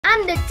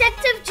I'm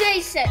Detective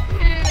Jason.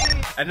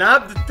 And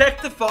I'm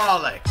Detective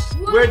Alex.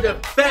 We're the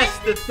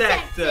best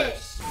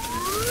detectives.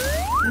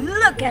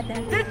 Look at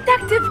that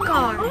detective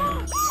car.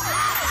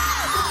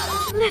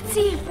 Let's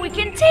see if we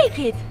can take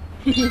it.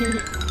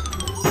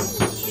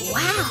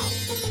 Wow,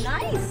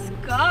 nice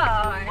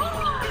car.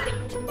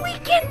 We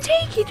can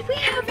take it. We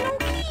have no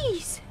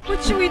keys.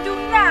 What should we do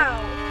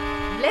now?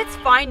 Let's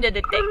find the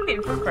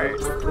detective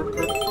first.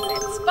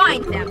 Let's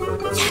find them.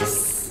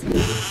 Yes.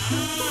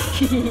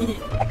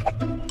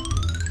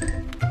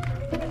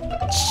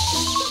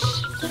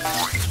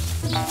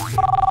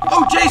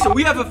 Oh, Jason,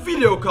 we have a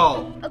video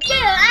call.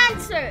 Okay, I'll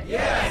answer.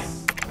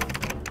 Yes.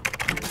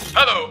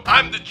 Hello,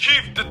 I'm the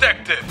chief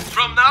detective.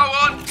 From now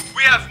on,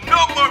 we have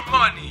no more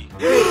money.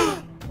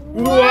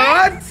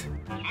 What?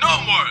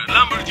 No more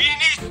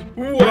Lamborghinis.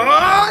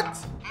 What?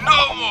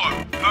 No more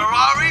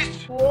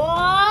Ferraris.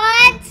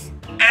 What?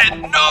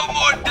 And no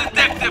more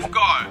detective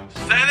car.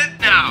 Sell it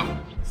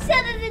now.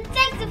 Sell the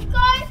detective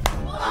car?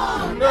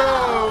 Oh,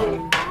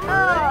 no.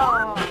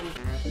 Oh.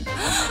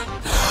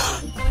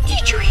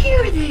 Did you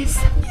hear this?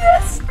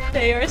 Yes,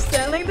 they are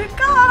selling the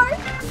car.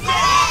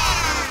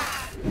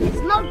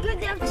 It's not good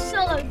to have to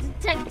sell a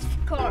detective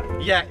car.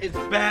 Yeah, it's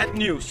bad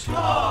news.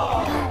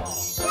 Wow!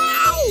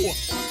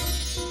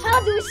 How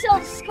do we sell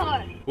this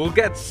car? We'll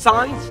get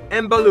signs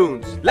and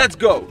balloons. Let's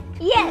go.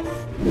 Yes.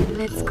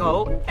 Let's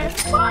go and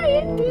buy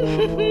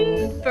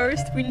it.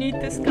 First, we need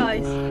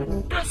disguise.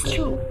 That's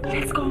true.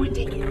 Let's go and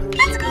take it.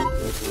 Let's go.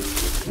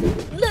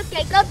 Look,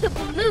 I got the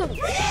balloon.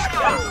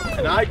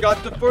 And I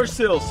got the for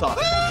sale sign.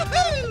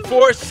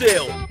 For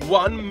sale,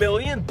 $1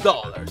 million.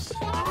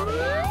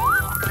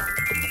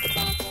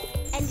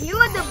 And here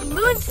are the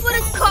balloons for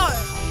the car.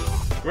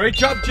 Great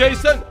job,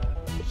 Jason.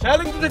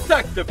 Selling the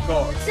detective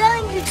car.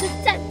 Selling the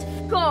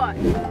detective car.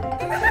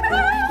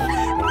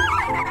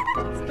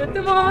 Let's put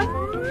them on.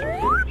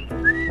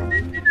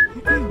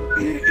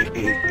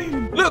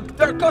 Look,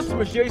 they're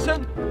customers,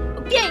 Jason.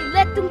 Okay,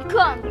 let them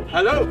come.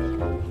 Hello.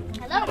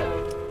 Hello.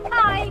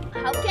 Hi.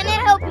 How can I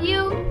help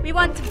you? We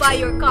want to buy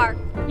your car.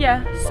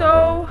 Yeah,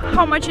 so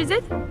how much is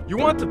it? You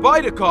want to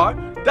buy the car?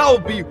 That will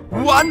be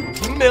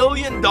 $1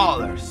 million.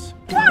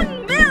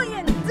 $1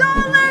 million?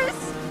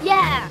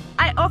 Yeah.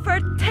 I offer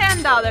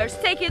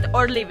 $10. Take it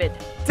or leave it.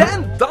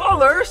 $10?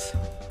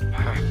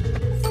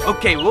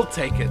 Okay, we'll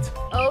take it.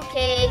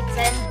 Okay,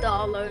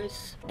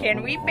 $10.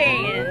 Can we pay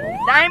in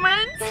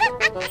diamonds?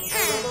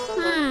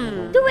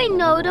 Do we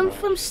know them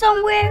from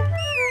somewhere?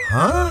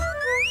 Huh?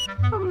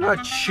 I'm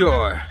not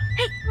sure.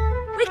 Hey,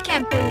 we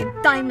can't pay in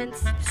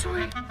diamonds.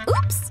 Sorry.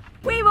 Oops.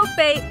 We will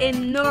pay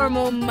in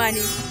normal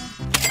money.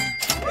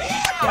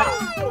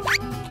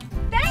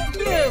 Thank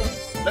you.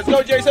 Let's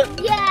go, Jason.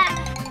 Yeah.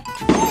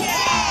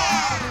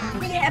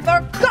 We have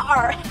our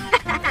car.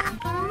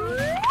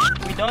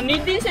 We don't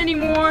need this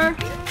anymore.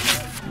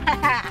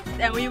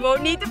 Then we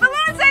won't need the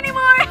balloons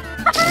anymore.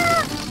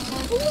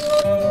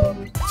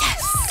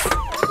 Yes.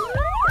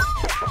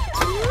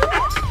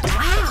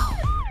 Wow.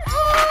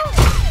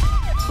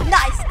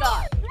 Nice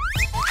car.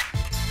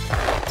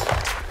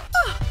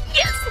 Oh,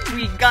 yes,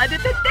 we got a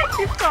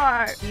detective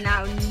car.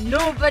 Now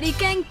nobody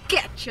can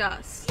catch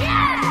us.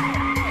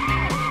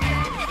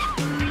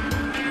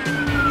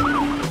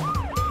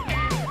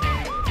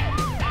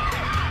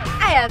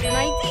 I have an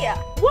idea.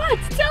 What?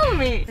 Tell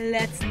me.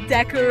 Let's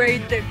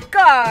decorate the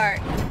car.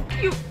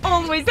 You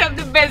always have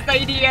the best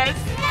ideas.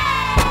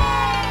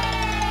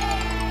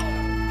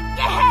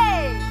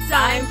 Yay!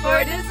 Time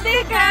for the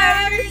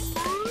stickers.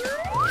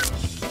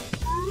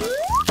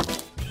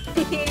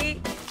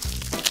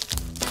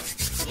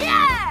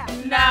 Yeah!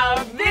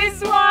 Now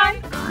this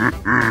one.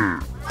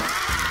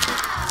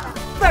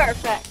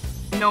 Perfect.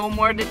 No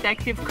more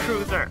detective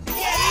cruiser.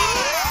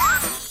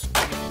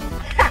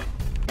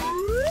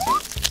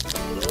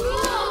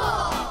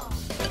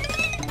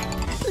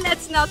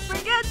 Let's not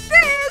forget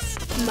this!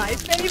 My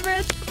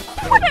favorite!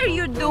 What are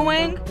you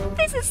doing?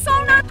 This is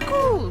so not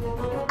cool!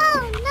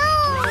 Oh no!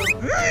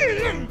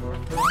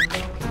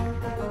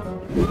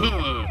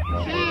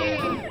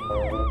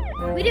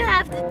 We don't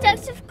have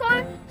detective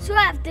car, so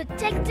I have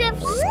detective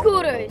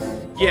scooters.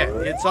 Yeah,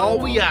 it's all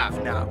we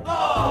have now.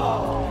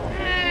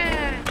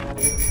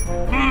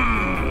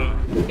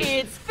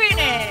 It's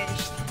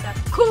finished! The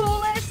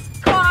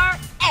coolest car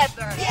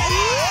ever!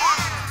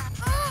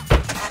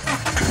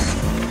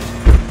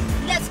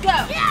 Let's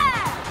go!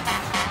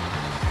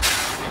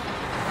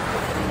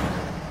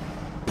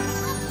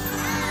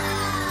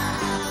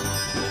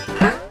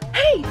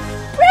 Hey!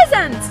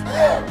 Presents!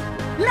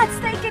 Let's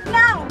take it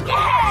now!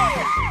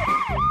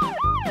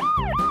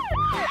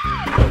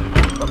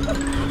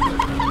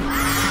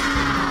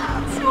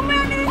 So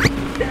many!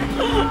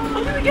 How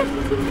do we get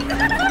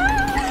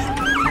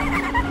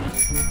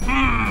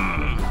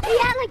Hey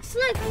Alex,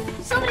 look!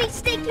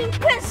 Somebody's taking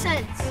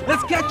presents!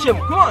 Let's catch him.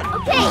 Come on.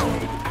 Okay!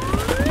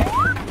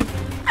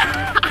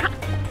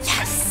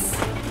 Yes!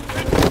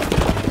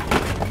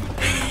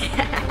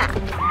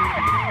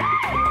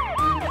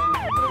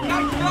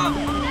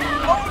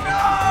 Oh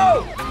no!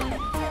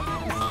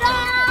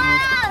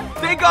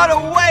 Stop! They got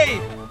away.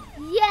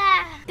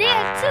 Yeah, they're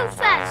too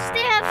fast.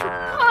 They have a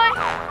car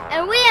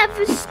and we have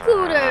a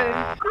scooter.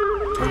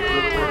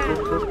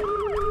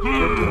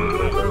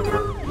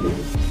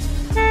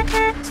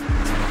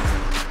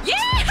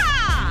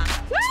 Yeah!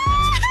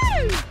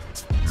 Woohoo!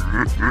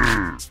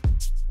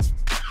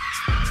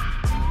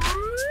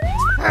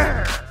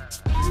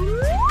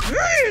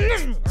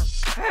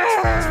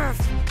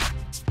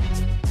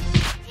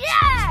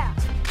 Yeah!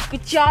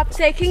 Good job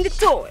taking the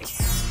toys.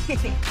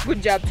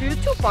 Good job to you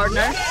too,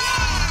 partner.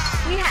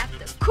 We have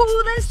the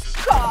coolest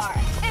car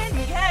and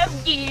we have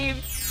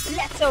gifts.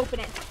 Let's open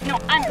it. No,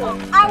 I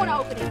want to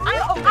open it. I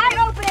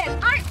open it.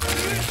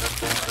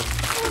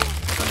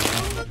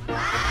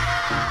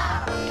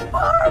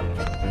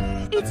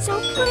 It's so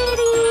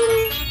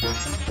pretty.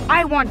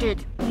 I want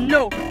it.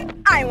 No,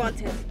 I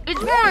want it.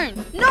 It's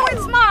mine. No,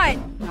 it's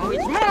mine. No,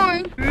 it's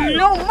mine.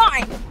 No,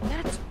 mine.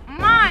 That's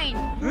mine.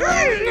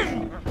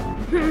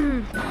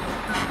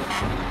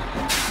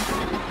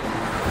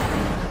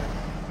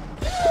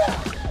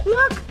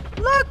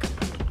 Look.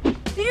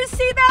 Did you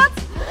see that?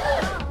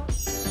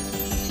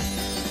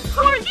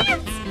 Hornets.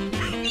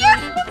 Yes,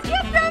 let's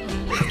get them.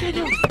 Let's get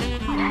them.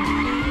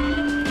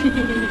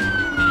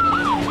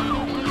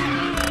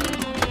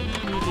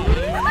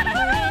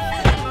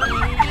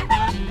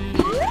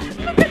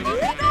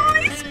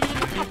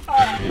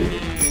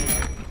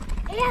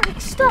 Hey,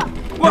 Alex, stop.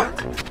 What?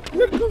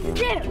 Look over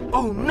there.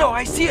 Oh no,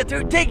 I see it.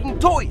 They're taking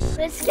toys.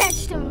 Let's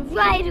catch them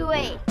right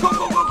away. Go,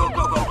 go, go, go,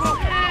 go, go, go.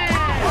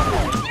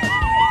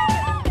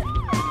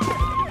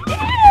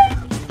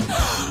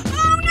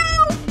 Oh no!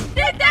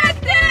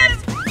 Detectives!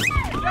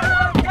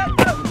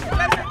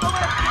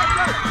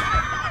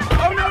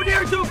 Oh no,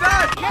 they're too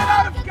fast. Get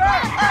out of the car.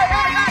 Hey,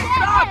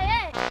 stop.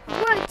 Hey.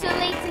 We're too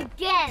late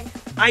again.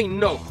 I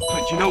know,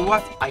 but you know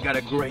what? I got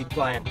a great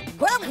plan.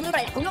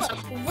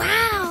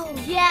 Wow.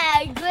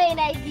 Yeah, great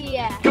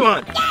idea. Come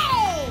on.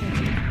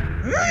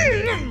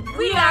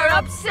 We are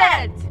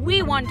upset.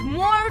 We want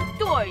more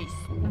toys.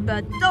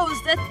 But those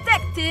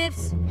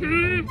detectives...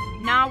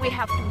 Now we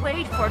have to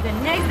wait for the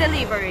next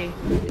delivery.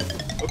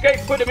 Okay,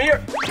 put them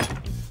here.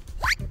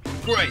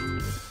 Great.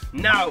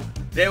 Now,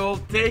 they will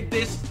take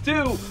this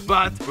too,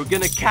 but we're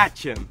gonna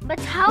catch them. But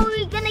how are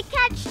we gonna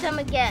catch them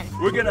again?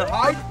 We're gonna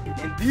hide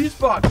in these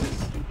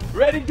boxes.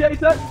 Ready,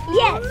 Jason?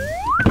 Yes.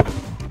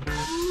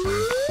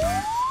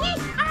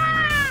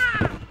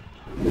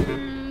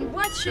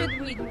 What should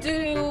we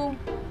do?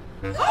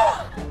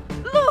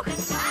 Look!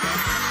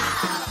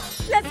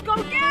 Let's go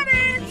get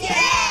it! Yeah!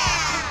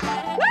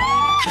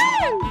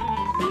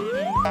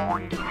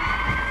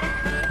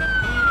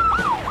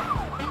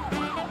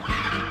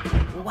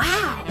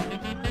 Wow!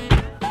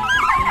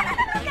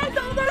 Look at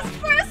all those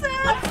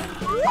presents!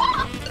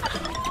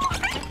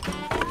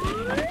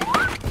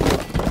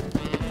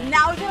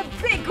 Now the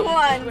big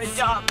one! Good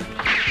job!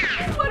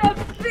 What a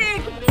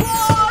big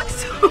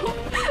box!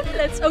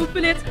 Let's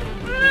open it.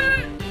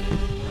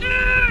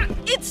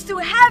 It's too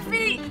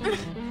heavy.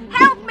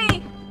 Help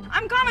me!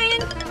 I'm coming.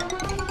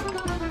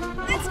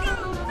 Let's go.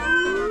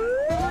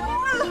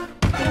 No!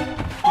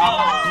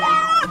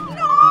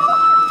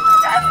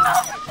 That's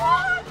not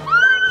fun!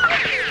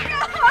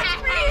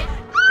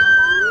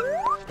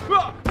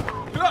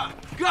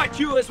 Got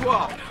you as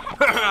well.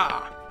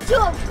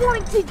 You're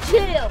going to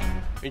jail.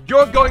 And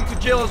you're going to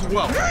jail as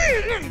well.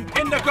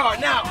 In the car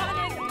now.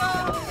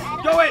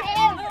 Do it.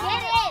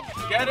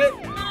 Get Get it.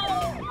 it?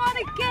 Not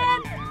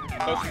again.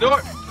 Close the door.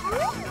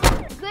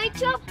 Great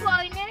job,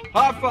 partner.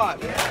 High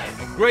five.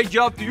 And great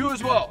job to you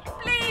as well.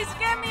 Please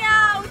get me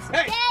out.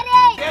 Hey, Get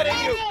it. get it,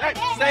 you. Hey,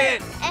 stay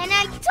in. And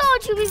I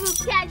told you we would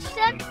catch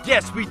them.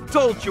 Yes, we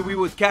told you we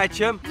would catch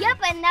him. Yep,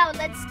 and now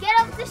let's get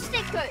off the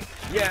stickers.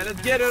 Yeah,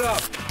 let's get it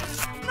up.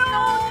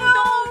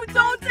 No,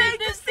 don't take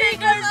the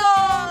stickers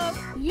off.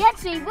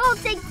 Yes, we will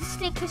take the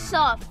stickers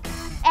off.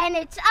 And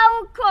it's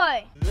our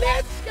car.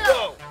 Let's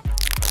go.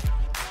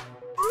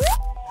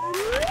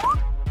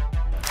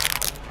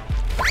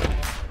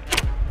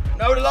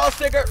 Now the last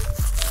sticker.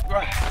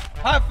 Right.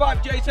 High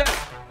five, Jason.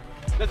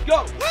 Let's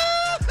go.